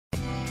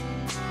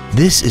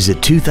This is a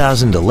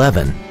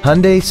 2011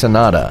 Hyundai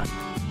Sonata.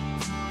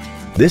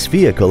 This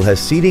vehicle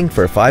has seating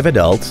for 5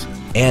 adults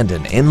and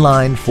an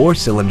inline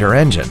 4-cylinder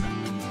engine.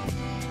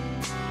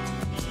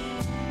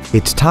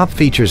 Its top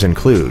features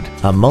include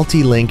a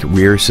multi-link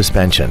rear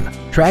suspension,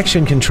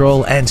 traction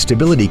control and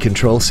stability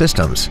control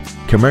systems,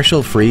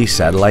 commercial-free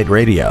satellite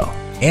radio,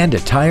 and a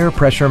tire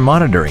pressure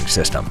monitoring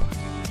system.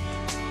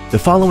 The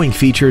following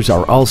features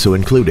are also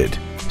included: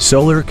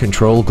 solar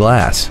control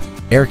glass,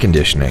 air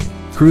conditioning,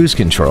 cruise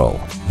control,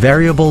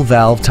 variable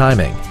valve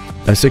timing,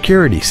 a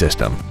security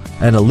system,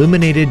 an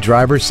illuminated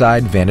driver's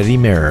side vanity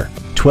mirror,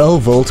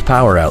 12-volt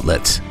power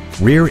outlets,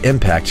 rear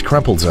impact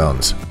crumple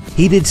zones,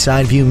 heated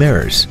side view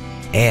mirrors,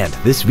 and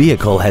this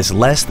vehicle has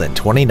less than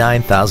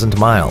 29,000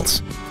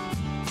 miles.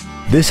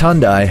 This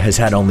Hyundai has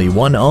had only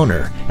one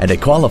owner and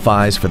it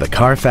qualifies for the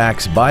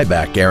Carfax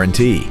buyback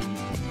guarantee.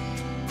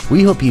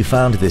 We hope you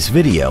found this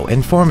video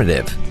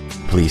informative.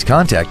 Please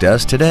contact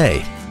us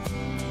today.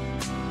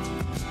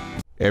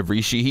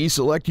 Every Sheehy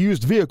Select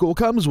used vehicle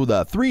comes with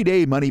a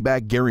 3-day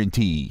money-back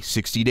guarantee,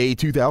 60-day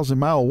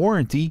 2,000-mile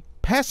warranty,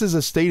 passes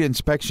a state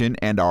inspection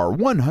and our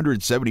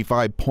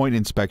 175-point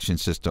inspection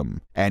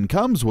system, and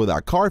comes with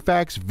a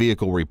Carfax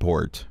vehicle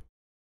report.